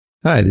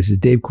Hi, this is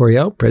Dave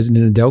Coryell,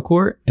 president of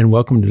Delcor, and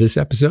welcome to this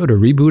episode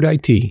of Reboot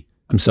IT.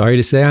 I'm sorry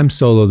to say I'm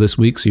solo this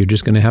week, so you're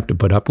just going to have to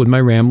put up with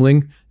my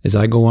rambling as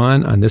I go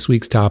on this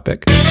week's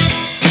topic.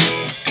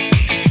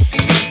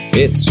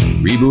 It's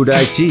Reboot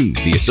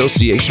IT, the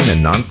Association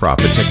and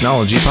Nonprofit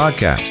Technology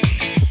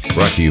Podcast,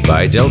 brought to you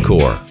by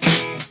Delcor.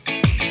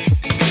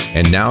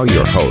 And now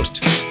your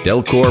host,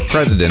 Delcor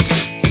president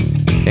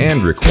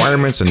and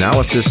requirements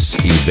analysis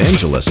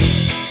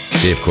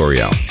evangelist, Dave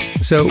Coryell.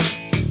 So,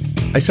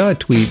 I saw a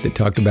tweet that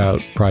talked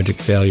about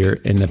project failure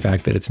and the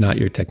fact that it's not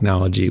your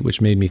technology,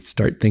 which made me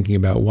start thinking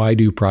about why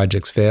do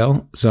projects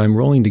fail? So I'm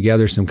rolling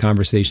together some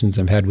conversations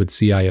I've had with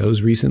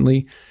CIOs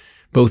recently,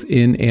 both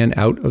in and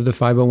out of the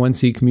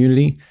 501c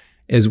community,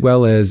 as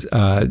well as,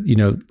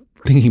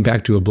 thinking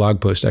back to a blog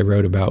post I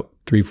wrote about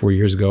 3-4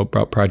 years ago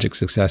about project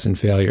success and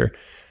failure.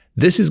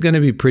 This is going to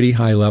be pretty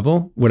high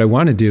level. What I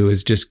want to do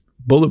is just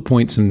bullet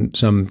point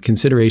some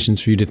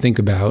considerations for you to think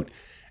about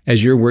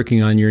as you're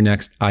working on your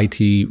next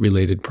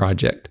IT-related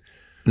project.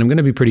 And I'm going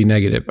to be pretty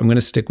negative. I'm going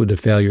to stick with the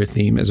failure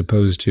theme as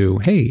opposed to,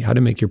 hey, how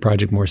to make your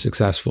project more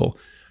successful.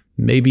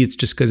 Maybe it's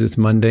just because it's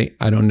Monday.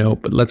 I don't know,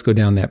 but let's go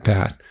down that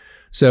path.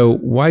 So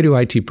why do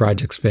IT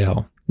projects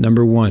fail?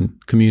 Number one,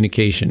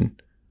 communication.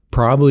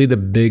 Probably the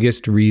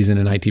biggest reason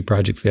an IT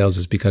project fails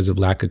is because of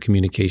lack of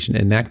communication.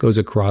 And that goes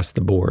across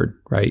the board,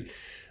 right?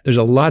 There's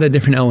a lot of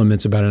different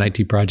elements about an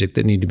IT project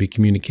that need to be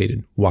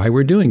communicated. Why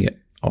we're doing it,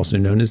 also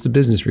known as the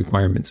business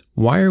requirements.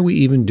 Why are we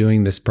even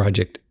doing this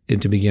project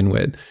to begin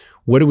with?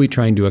 What are we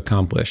trying to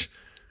accomplish?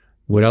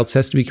 What else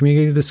has to be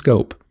communicated? The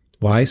scope.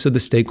 Why? So the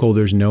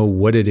stakeholders know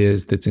what it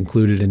is that's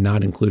included and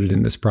not included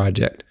in this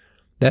project.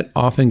 That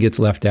often gets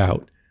left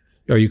out.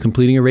 Are you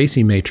completing a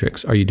RACI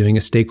matrix? Are you doing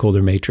a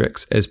stakeholder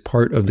matrix as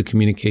part of the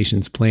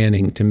communications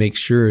planning to make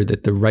sure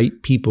that the right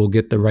people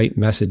get the right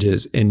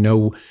messages and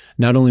know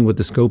not only what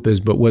the scope is,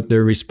 but what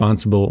they're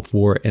responsible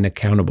for and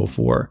accountable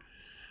for?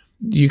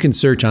 You can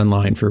search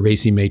online for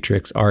RACI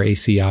matrix,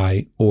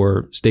 RACI,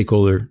 or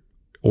stakeholder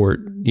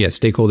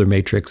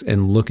matrix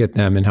and look at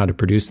them and how to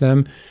produce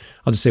them.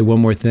 I'll just say one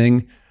more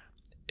thing.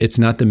 It's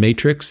not the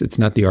matrix. It's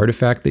not the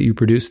artifact that you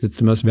produce that's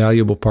the most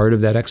valuable part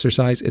of that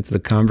exercise. It's the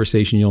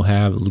conversation you'll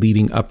have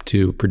leading up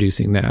to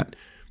producing that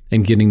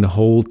and getting the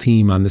whole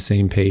team on the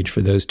same page for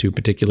those two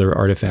particular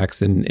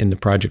artifacts in the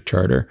project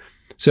charter.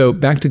 So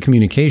back to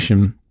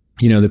communication,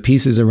 the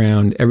pieces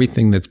around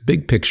everything that's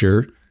big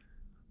picture,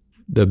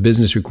 the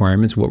business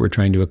requirements, what we're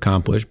trying to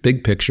accomplish,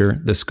 big picture,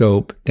 the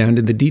scope, down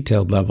to the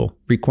detailed level,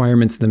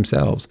 requirements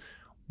themselves.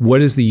 What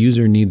does the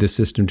user need the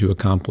system to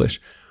accomplish?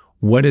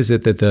 What is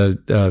it that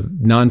the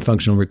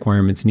non-functional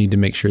requirements need to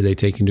make sure they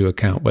take into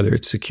account, whether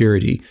it's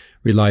security,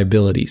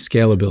 reliability,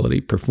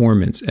 scalability,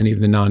 performance, any of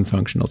the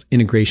non-functionals,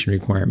 integration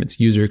requirements,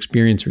 user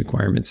experience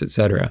requirements,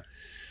 etc.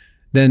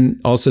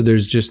 Then also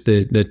there's just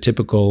the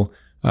typical,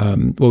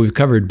 we've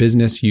covered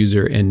business,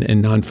 user,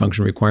 and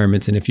non-functional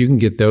requirements. And if you can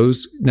get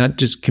those not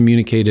just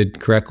communicated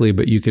correctly,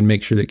 but you can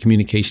make sure that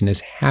communication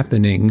is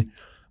happening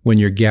when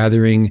you're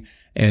gathering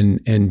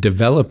and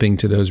developing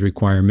to those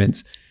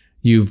requirements,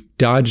 you've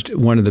dodged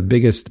one of the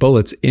biggest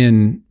bullets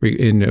in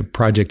a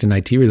project, an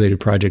IT-related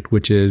project,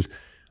 which is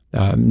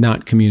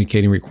not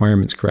communicating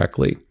requirements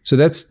correctly. So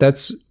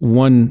that's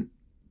one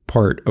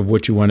part of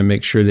what you want to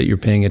make sure that you're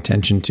paying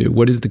attention to.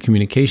 What is the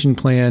communication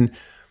plan?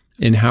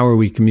 And how are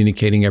we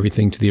communicating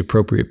everything to the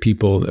appropriate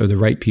people or the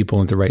right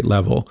people at the right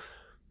level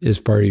as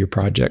part of your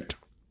project?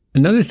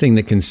 Another thing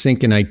that can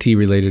sink an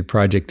IT-related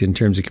project in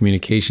terms of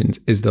communications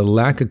is the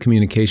lack of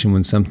communication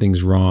when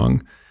something's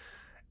wrong.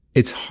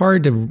 It's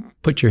hard to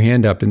put your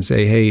hand up and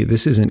say, hey,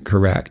 this isn't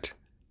correct.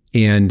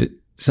 And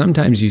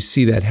sometimes you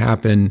see that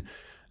happen,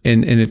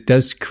 and it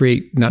does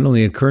create not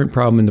only a current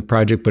problem in the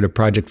project, but a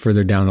project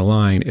further down the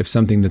line if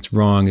something that's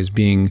wrong is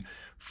being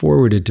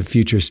forwarded to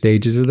future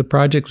stages of the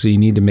project. So you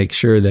need to make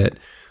sure that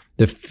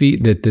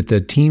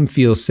the team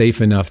feels safe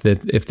enough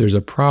that if there's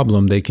a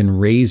problem, they can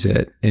raise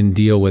it and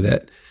deal with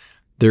it.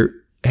 There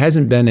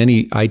hasn't been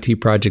any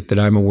IT project that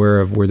I'm aware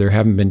of where there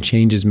haven't been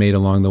changes made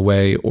along the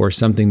way or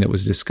something that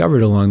was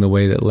discovered along the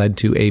way that led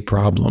to a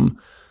problem.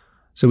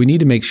 So we need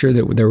to make sure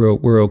that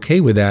we're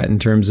okay with that in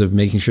terms of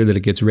making sure that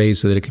it gets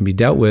raised so that it can be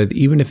dealt with,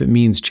 even if it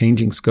means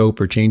changing scope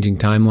or changing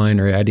timeline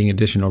or adding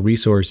additional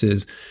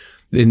resources.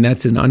 And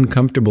that's an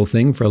uncomfortable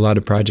thing for a lot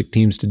of project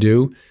teams to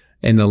do.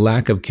 And the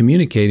lack of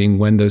communicating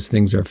when those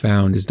things are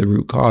found is the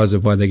root cause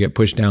of why they get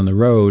pushed down the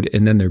road,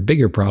 and then they're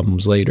bigger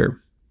problems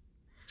later.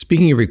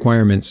 Speaking of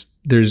requirements,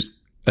 there's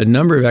a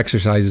number of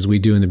exercises we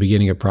do in the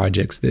beginning of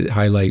projects that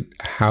highlight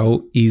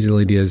how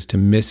easily it is to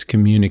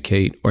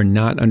miscommunicate or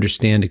not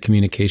understand a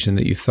communication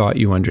that you thought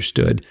you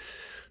understood,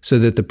 so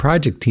that the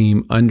project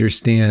team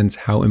understands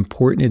how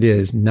important it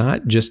is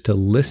not just to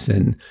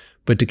listen,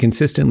 but to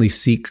consistently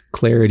seek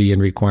clarity in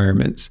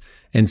requirements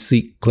and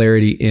seek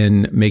clarity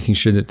in making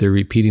sure that they're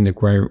repeating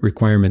the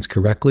requirements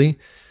correctly.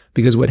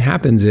 Because what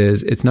happens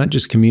is it's not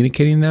just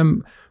communicating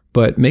them,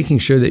 but making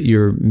sure that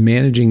you're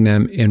managing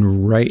them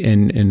and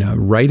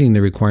writing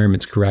the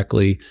requirements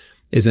correctly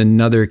is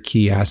another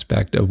key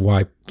aspect of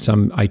why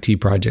some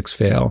IT projects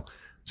fail.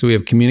 So we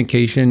have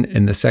communication,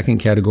 and the second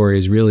category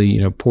is really,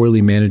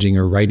 poorly managing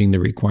or writing the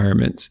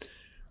requirements.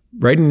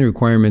 Writing the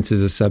requirements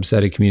is a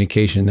subset of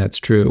communication, that's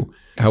true.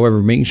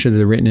 However, making sure that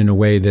they're written in a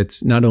way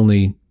that's not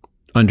only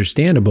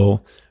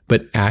understandable,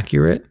 but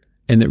accurate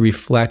and that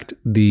reflect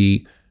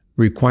the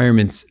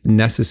requirements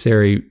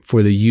necessary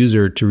for the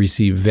user to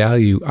receive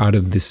value out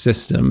of the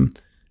system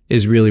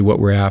is really what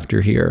we're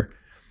after here.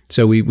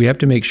 So we have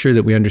to make sure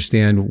that we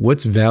understand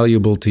what's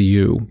valuable to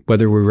you,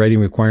 whether we're writing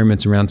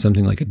requirements around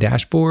something like a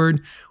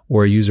dashboard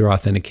or a user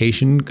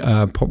authentication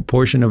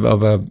portion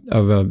of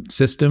a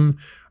system,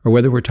 or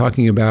whether we're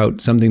talking about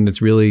something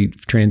that's really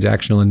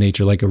transactional in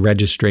nature, like a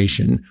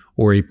registration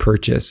or a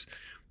purchase.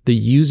 The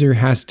user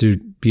has to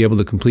be able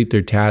to complete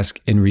their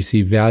task and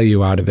receive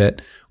value out of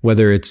it,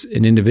 whether it's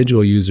an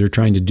individual user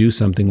trying to do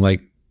something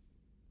like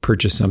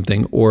purchase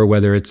something, or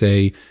whether it's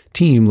a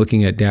team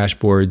looking at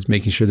dashboards,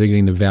 making sure they're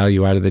getting the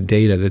value out of the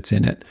data that's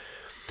in it.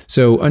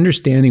 So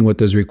understanding what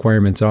those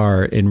requirements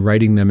are and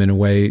writing them in a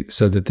way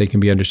so that they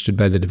can be understood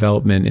by the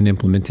development and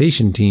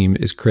implementation team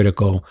is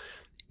critical.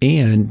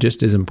 And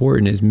just as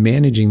important is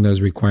managing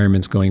those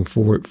requirements going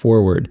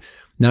forward,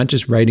 not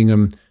just writing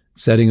them,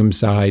 setting them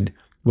aside,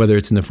 whether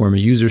it's in the form of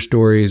user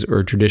stories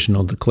or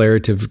traditional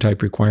declarative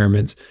type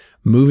requirements,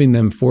 moving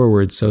them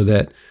forward so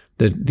that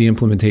the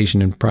implementation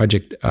and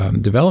project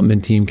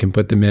development team can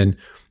put them in.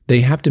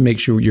 They have to make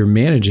sure you're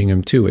managing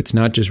them too. It's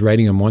not just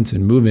writing them once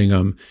and moving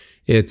them.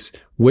 It's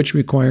which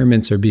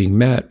requirements are being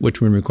met, which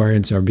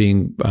requirements are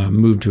being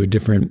moved to a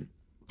different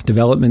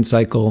development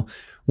cycle,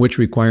 which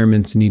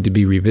requirements need to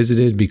be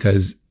revisited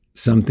because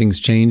something's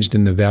changed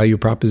in the value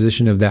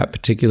proposition of that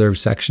particular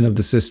section of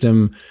the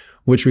system,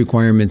 which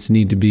requirements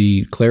need to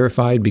be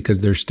clarified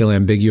because they're still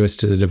ambiguous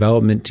to the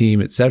development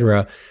team, et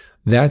cetera.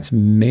 That's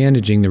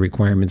managing the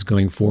requirements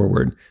going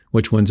forward,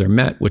 which ones are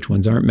met, which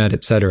ones aren't met,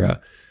 et cetera.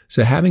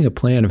 So having a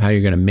plan of how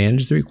you're going to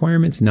manage the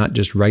requirements, not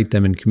just write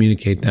them and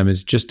communicate them,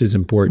 is just as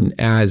important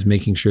as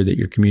making sure that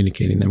you're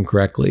communicating them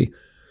correctly.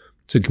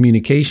 So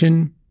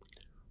communication,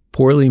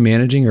 poorly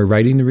managing or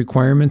writing the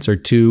requirements are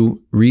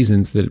two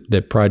reasons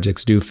that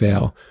projects do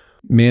fail.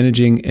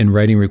 Managing and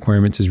writing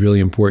requirements is really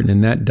important,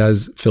 and that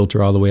does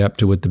filter all the way up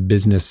to what the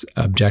business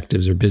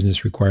objectives or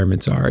business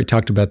requirements are. I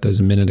talked about those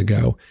a minute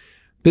ago.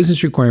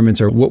 Business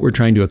requirements are what we're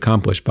trying to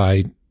accomplish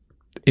by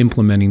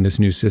implementing this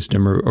new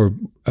system or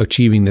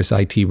achieving this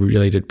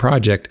IT-related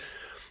project.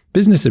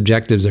 Business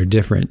objectives are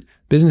different.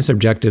 Business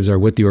objectives are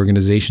what the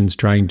organization's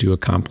trying to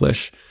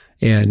accomplish.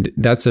 And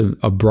that's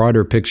a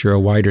broader picture, a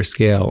wider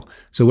scale.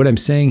 So what I'm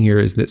saying here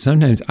is that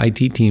sometimes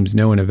IT teams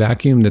know in a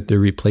vacuum that they're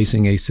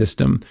replacing a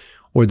system,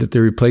 or that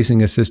they're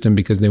replacing a system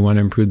because they want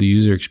to improve the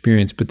user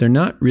experience, but they're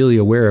not really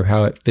aware of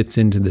how it fits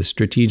into the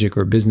strategic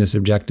or business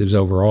objectives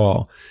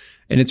overall.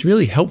 And it's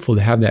really helpful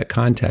to have that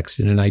context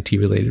in an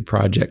IT-related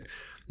project,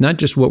 not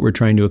just what we're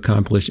trying to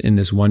accomplish in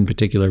this one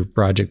particular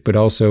project, but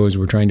also as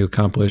we're trying to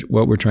accomplish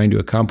what we're trying to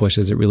accomplish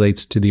as it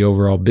relates to the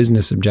overall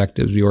business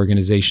objectives, the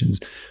organization's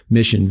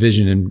mission,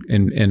 vision,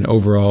 and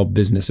overall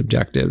business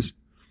objectives.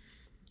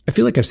 I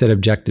feel like I've said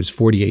objectives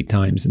 48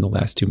 times in the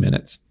last 2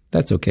 minutes.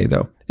 That's okay,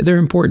 though. They're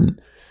important.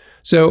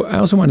 So I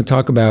also want to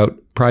talk about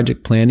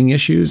project planning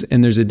issues,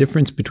 and there's a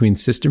difference between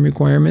system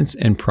requirements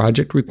and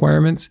project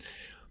requirements.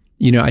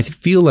 I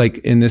feel like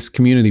in this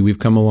community, we've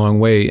come a long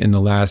way in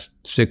the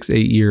last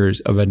 6-8 years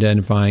of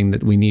identifying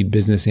that we need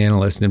business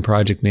analysts and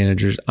project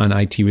managers on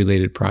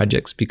IT-related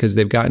projects because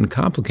they've gotten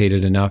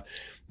complicated enough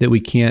that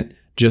we can't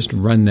just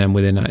run them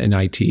within an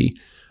IT.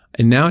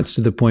 And now it's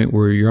to the point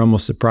where you're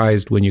almost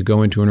surprised when you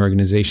go into an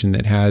organization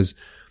that has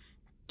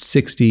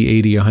 60,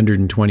 80,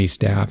 120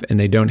 staff and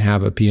they don't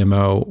have a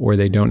PMO or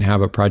they don't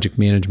have a project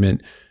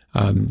management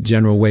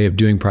general way of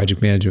doing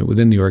project management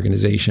within the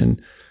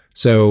organization.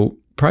 So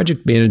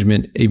project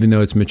management, even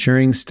though it's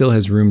maturing, still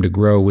has room to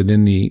grow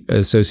within the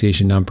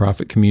association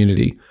nonprofit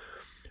community.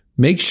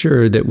 Make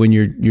sure that when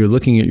you're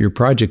looking at your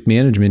project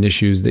management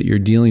issues that you're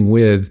dealing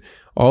with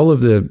all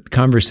of the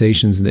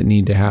conversations that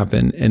need to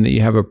happen and that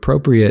you have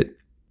appropriate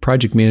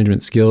project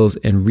management skills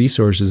and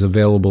resources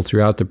available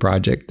throughout the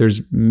project. There's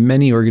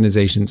many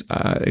organizations,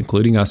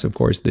 including us, of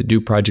course, that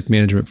do project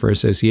management for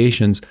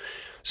associations.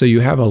 So you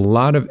have a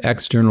lot of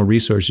external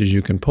resources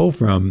you can pull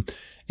from.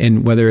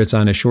 And whether it's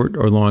on a short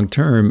or long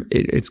term,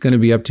 it's going to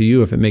be up to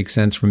you if it makes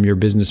sense from your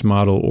business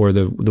model or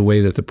the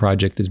way that the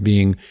project is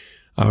being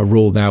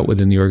rolled out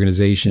within the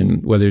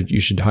organization, whether you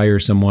should hire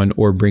someone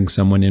or bring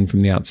someone in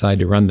from the outside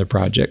to run the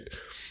project.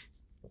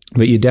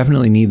 But you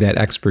definitely need that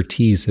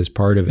expertise as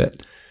part of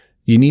it.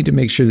 You need to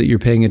make sure that you're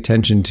paying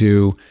attention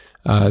to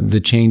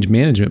the change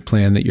management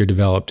plan that you're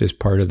developed as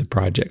part of the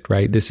project,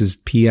 right? This is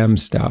PM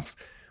stuff.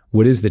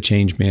 What is the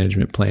change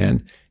management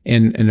plan?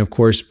 And of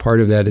course,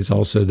 part of that is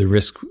also the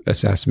risk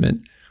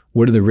assessment.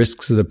 What are the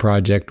risks of the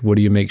project? What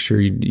do you make sure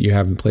you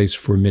have in place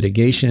for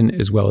mitigation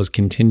as well as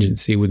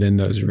contingency within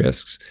those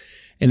risks?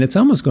 And it's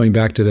almost going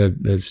back to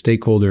the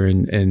stakeholder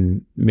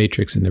and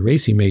matrix and the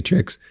RACI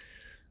matrix.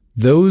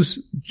 Those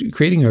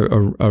creating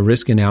a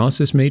risk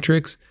analysis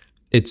matrix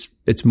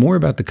it's more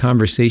about the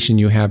conversation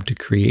you have to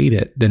create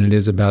it than it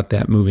is about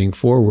that moving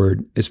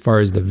forward as far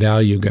as the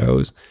value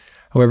goes.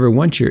 However,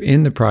 once you're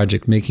in the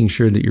project, making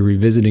sure that you're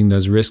revisiting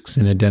those risks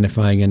and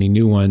identifying any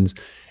new ones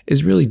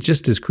is really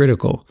just as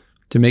critical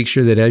to make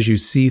sure that as you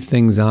see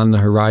things on the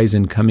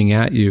horizon coming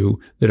at you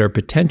that are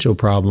potential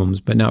problems,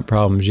 but not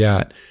problems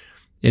yet,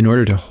 in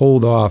order to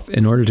hold off,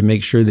 in order to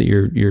make sure that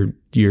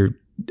you're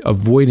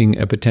avoiding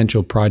a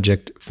potential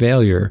project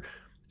failure,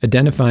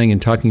 identifying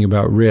and talking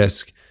about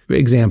risk.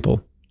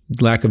 Example,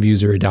 lack of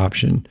user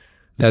adoption.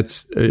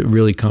 That's a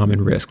really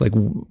common risk. Like,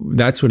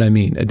 that's what I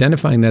mean.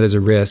 Identifying that as a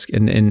risk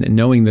and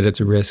knowing that it's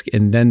a risk,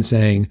 and then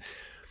saying,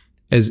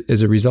 as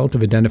a result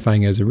of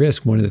identifying as a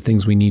risk, one of the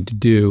things we need to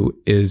do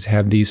is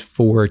have these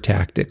 4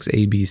 tactics,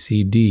 A, B,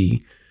 C,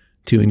 D,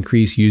 to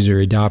increase user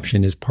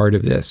adoption as part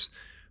of this.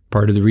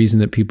 Part of the reason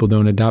that people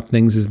don't adopt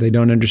things is they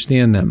don't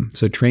understand them.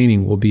 So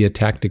training will be a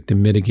tactic to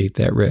mitigate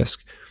that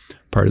risk.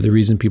 Part of the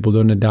reason people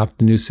don't adopt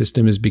the new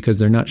system is because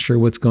they're not sure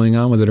what's going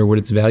on with it or what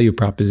its value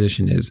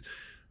proposition is.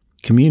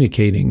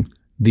 Communicating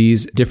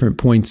these different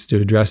points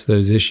to address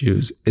those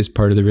issues is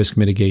part of the risk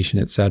mitigation,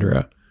 et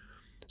cetera.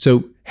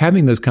 So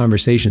having those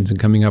conversations and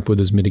coming up with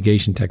those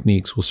mitigation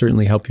techniques will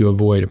certainly help you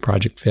avoid a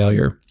project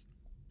failure.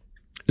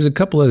 There's a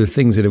couple other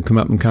things that have come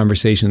up in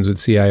conversations with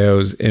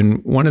CIOs,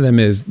 and one of them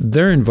is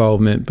their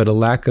involvement, but a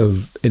lack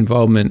of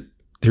involvement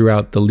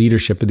throughout the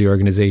leadership of the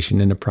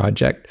organization in a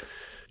project.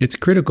 It's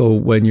critical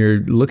when you're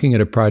looking at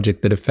a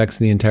project that affects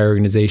the entire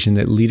organization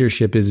that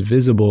leadership is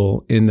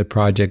visible in the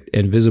project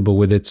and visible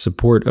with its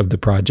support of the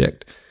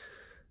project.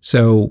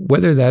 So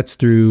whether that's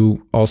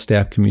through all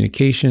staff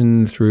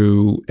communication,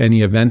 through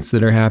any events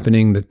that are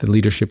happening that the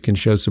leadership can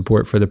show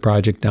support for the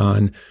project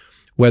on,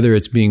 whether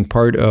it's being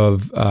part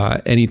of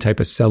any type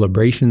of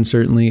celebration,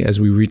 certainly as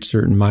we reach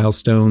certain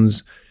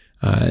milestones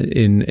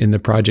in the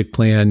project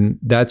plan,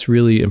 that's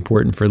really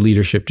important for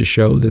leadership to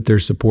show that they're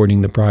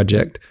supporting the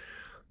project.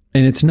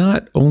 And it's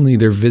not only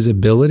their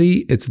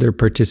visibility, it's their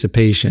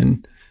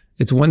participation.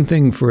 It's one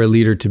thing for a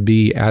leader to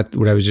be at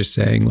what I was just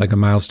saying, like a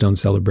milestone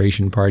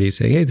celebration party,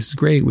 say, hey, this is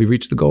great. We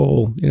reached the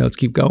goal. Let's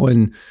keep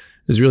going.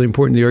 This is really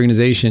important to the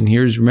organization.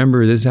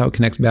 Remember, this is how it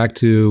connects back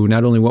to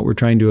not only what we're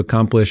trying to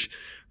accomplish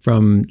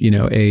from,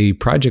 a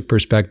project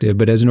perspective,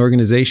 but as an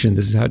organization,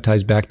 this is how it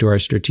ties back to our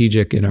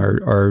strategic and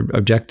our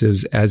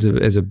objectives as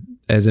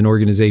an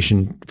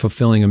organization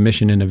fulfilling a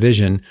mission and a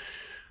vision.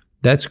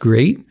 That's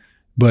great.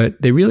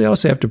 But they really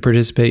also have to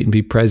participate and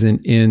be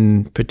present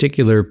in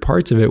particular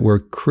parts of it where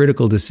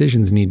critical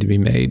decisions need to be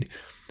made.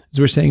 As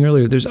we were saying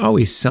earlier, there's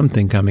always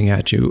something coming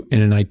at you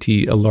in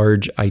a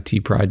large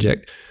IT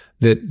project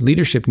that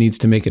leadership needs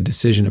to make a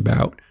decision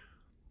about.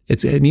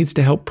 It needs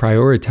to help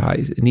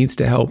prioritize. It needs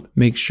to help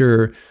make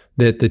sure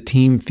that the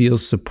team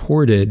feels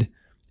supported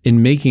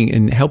in making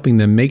and helping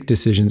them make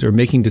decisions or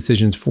making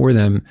decisions for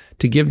them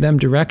to give them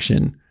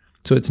direction.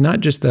 So it's not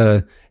just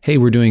hey,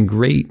 we're doing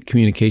great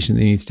communication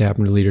that needs to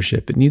happen to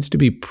leadership. It needs to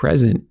be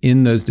present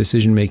in those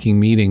decision-making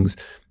meetings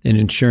and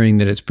ensuring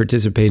that it's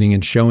participating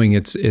and showing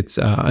its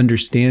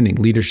understanding,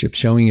 leadership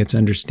showing its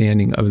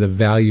understanding of the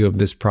value of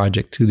this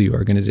project to the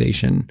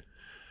organization.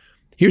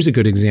 Here's a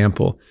good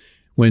example.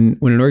 When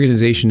an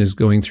organization is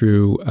going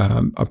through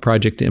a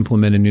project to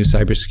implement a new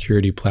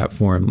cybersecurity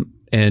platform,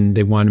 and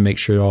they want to make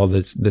sure all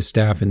the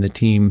staff and the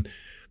team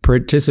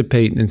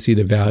participate and see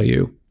the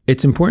value,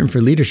 it's important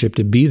for leadership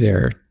to be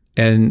there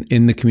and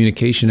in the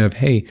communication of,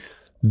 hey,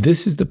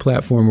 this is the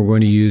platform we're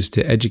going to use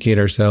to educate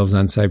ourselves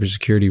on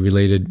cybersecurity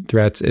related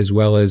threats, as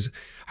well as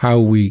how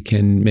we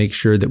can make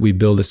sure that we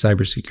build a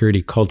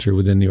cybersecurity culture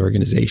within the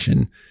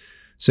organization.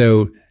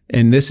 So,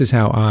 and this is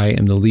how I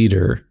am the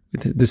leader.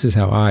 This is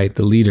how I,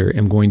 the leader,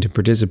 am going to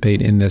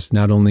participate in this,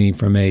 not only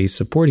from a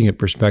supporting it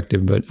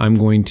perspective, but I'm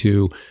going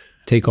to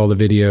take all the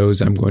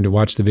videos, I'm going to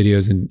watch the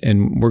videos,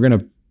 and we're going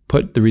to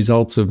put the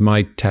results of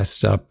my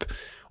tests up,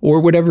 or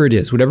whatever it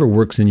is, whatever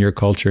works in your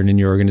culture and in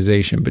your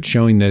organization, but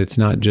showing that it's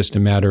not just a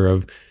matter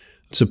of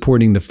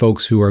supporting the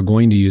folks who are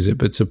going to use it,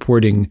 but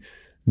supporting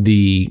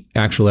the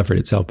actual effort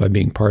itself by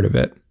being part of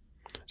it.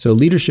 So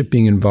leadership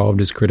being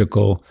involved is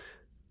critical.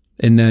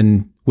 And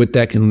then what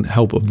that can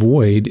help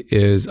avoid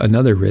is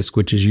another risk,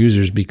 which is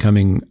users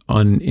becoming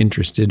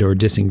uninterested or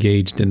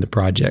disengaged in the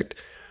project.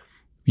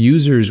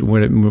 Users,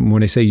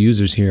 when I say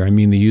users here, I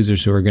mean the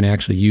users who are going to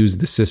actually use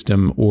the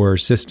system or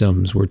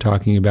systems we're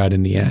talking about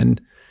in the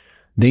end.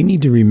 They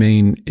need to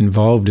remain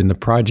involved in the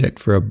project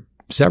for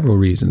several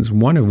reasons,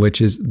 one of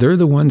which is they're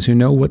the ones who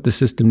know what the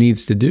system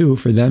needs to do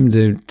for them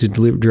to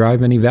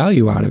drive any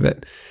value out of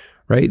it,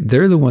 right?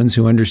 They're the ones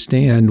who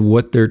understand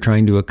what they're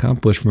trying to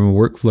accomplish from a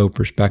workflow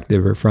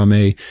perspective or from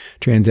a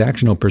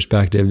transactional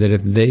perspective, that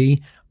if they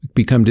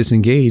become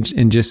disengaged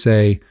and just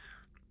say,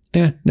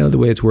 no, the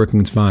way it's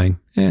working is fine.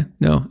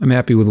 No, I'm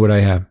happy with what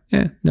I have.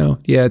 No,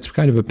 it's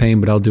kind of a pain,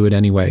 but I'll do it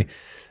anyway.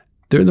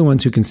 They're the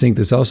ones who can sink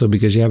this also,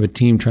 because you have a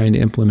team trying to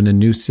implement a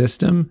new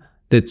system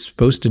that's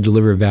supposed to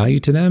deliver value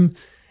to them.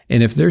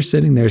 And if they're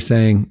sitting there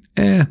saying,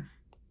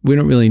 we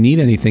don't really need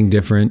anything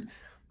different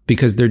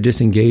because they're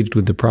disengaged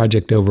with the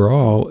project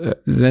overall,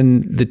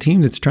 then the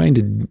team that's trying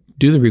to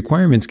do the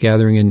requirements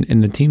gathering,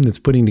 and the team that's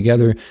putting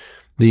together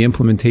the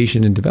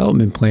implementation and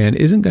development plan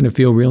isn't going to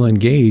feel real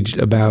engaged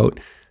about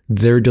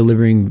their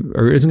delivering,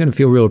 or isn't going to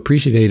feel real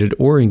appreciated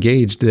or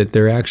engaged that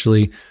they're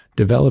actually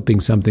developing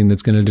something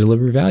that's going to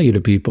deliver value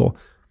to people.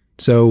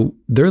 So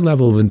their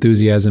level of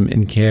enthusiasm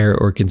and care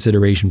or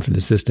consideration for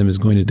the system is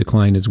going to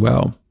decline as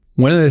well.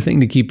 One other thing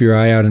to keep your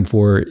eye out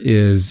for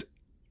is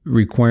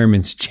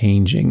requirements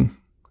changing.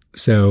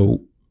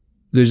 So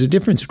there's a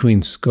difference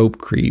between scope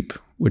creep,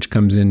 which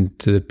comes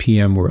into the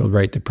PM world,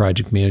 right? The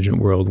project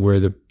management world, where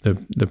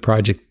the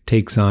project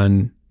takes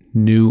on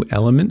new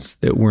elements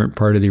that weren't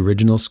part of the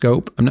original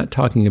scope. I'm not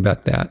talking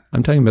about that.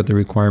 I'm talking about the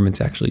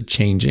requirements actually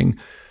changing.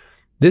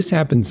 This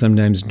happens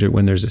sometimes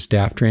when there's a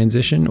staff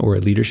transition or a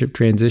leadership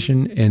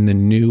transition, and the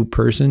new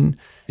person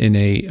in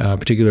a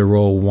particular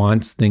role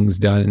wants things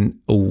done in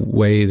a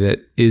way that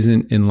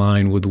isn't in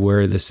line with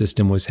where the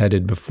system was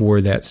headed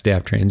before that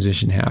staff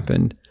transition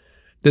happened.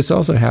 This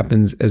also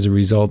happens as a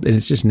result, and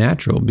it's just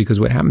natural, because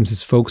what happens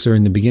is folks are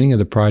in the beginning of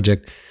the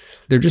project,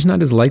 they're just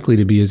not as likely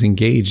to be as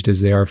engaged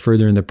as they are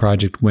further in the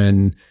project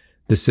when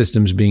the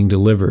system's being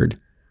delivered.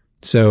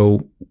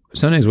 So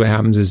sometimes what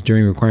happens is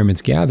during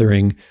requirements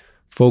gathering,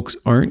 folks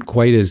aren't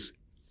quite as,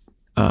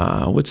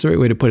 what's the right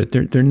way to put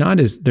it? They're not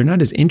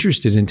as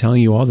interested in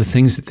telling you all the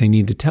things that they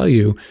need to tell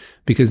you,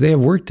 because they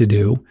have work to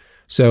do.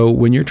 So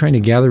when you're trying to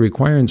gather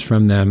requirements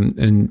from them,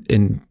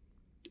 and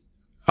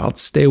I'll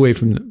stay away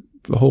from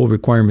the whole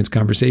requirements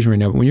conversation right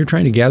now, but when you're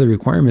trying to gather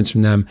requirements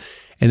from them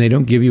and they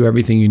don't give you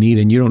everything you need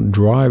and you don't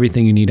draw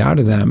everything you need out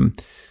of them,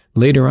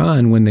 later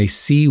on when they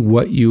see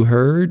what you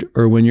heard,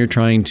 or when you're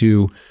trying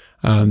to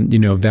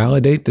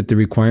validate that the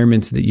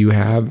requirements that you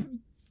have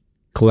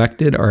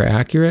collected are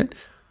accurate,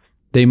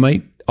 they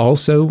might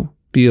also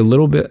be a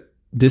little bit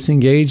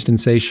disengaged and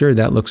say, sure,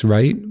 that looks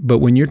right. But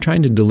when you're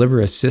trying to deliver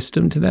a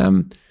system to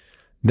them,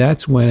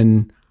 that's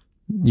when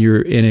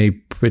you're in a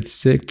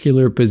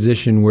particular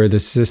position where the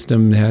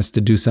system has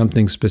to do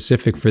something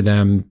specific for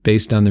them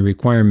based on the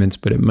requirements,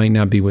 but it might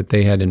not be what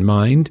they had in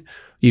mind,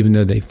 even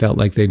though they felt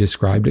like they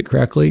described it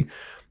correctly.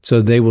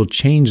 So they will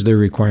change their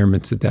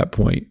requirements at that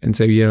point and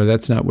say,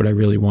 that's not what I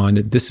really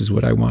wanted. This is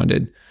what I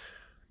wanted.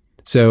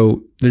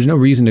 So there's no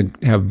reason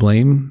to have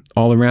blame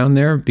all around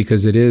there,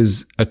 because it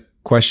is a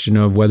question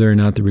of whether or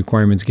not the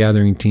requirements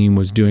gathering team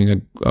was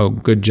doing a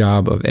good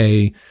job of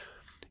A,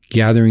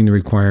 gathering the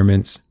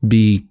requirements,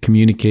 B,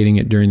 communicating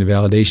it during the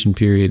validation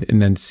period,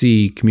 and then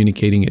C,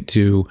 communicating it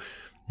to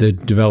the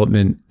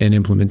development and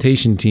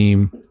implementation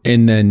team,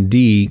 and then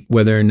D,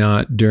 whether or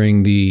not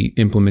during the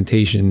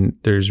implementation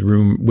there's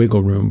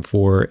wiggle room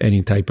for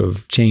any type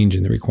of change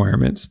in the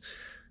requirements.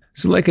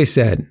 So like I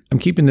said, I'm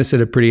keeping this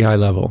at a pretty high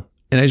level,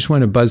 and I just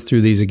want to buzz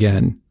through these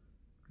again.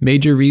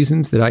 Major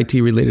reasons that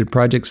IT-related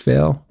projects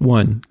fail: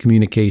 1,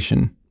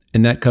 communication,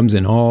 and that comes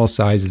in all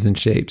sizes and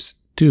shapes.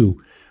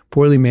 2,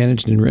 poorly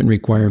managed and written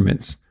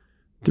requirements.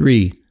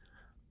 3,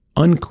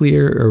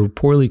 unclear or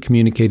poorly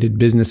communicated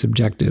business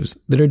objectives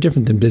that are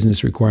different than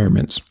business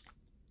requirements.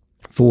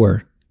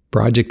 4,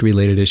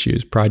 project-related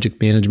issues,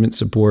 project management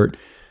support,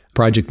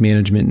 project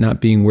management not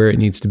being where it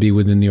needs to be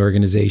within the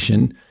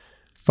organization.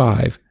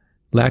 5,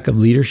 lack of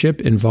leadership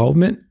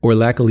involvement or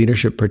lack of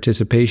leadership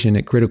participation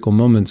at critical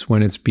moments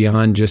when it's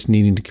beyond just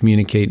needing to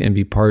communicate and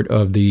be part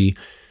of the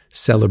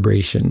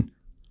celebration.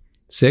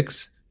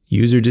 6,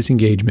 user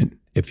disengagement.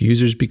 If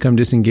users become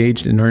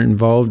disengaged and aren't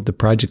involved, the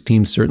project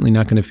team's certainly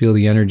not going to feel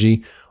the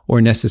energy or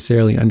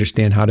necessarily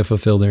understand how to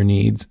fulfill their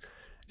needs.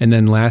 And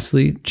then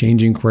lastly,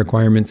 changing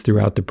requirements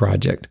throughout the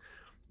project.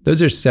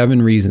 Those are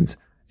 7 reasons.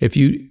 If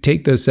you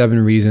take those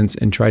 7 reasons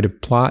and try to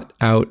plot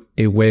out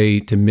a way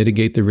to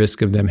mitigate the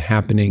risk of them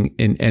happening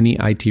in any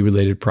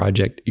IT-related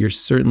project, you're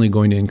certainly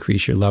going to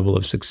increase your level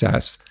of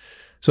success.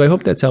 So I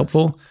hope that's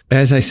helpful.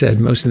 As I said,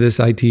 most of this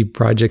IT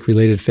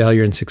project-related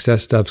failure and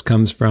success stuff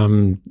comes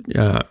from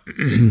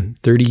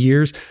 30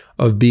 years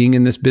of being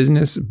in this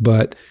business,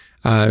 but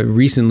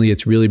recently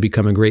it's really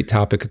become a great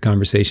topic of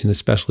conversation,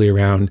 especially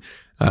around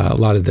a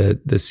lot of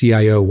the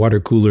CIO water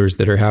coolers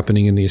that are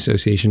happening in the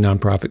association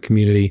nonprofit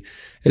community,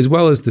 as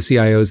well as the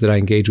CIOs that I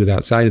engage with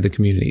outside of the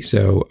community.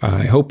 So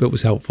I hope it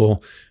was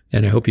helpful,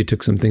 and I hope you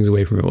took some things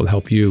away from it that will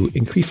help you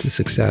increase the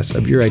success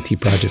of your IT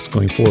projects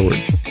going forward.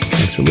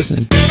 Thanks for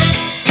listening.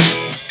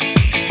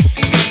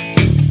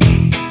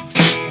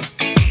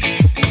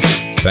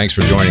 Thanks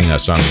for joining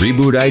us on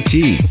Reboot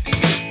IT.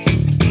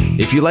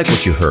 If you like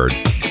what you heard,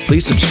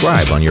 please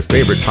subscribe on your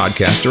favorite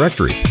podcast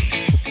directory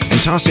and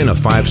toss in a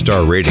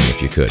 5-star rating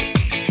if you could.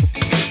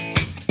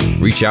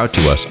 Reach out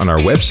to us on our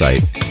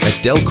website at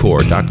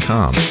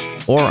delcor.com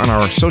or on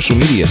our social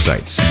media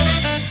sites.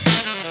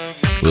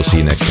 We'll see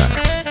you next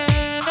time.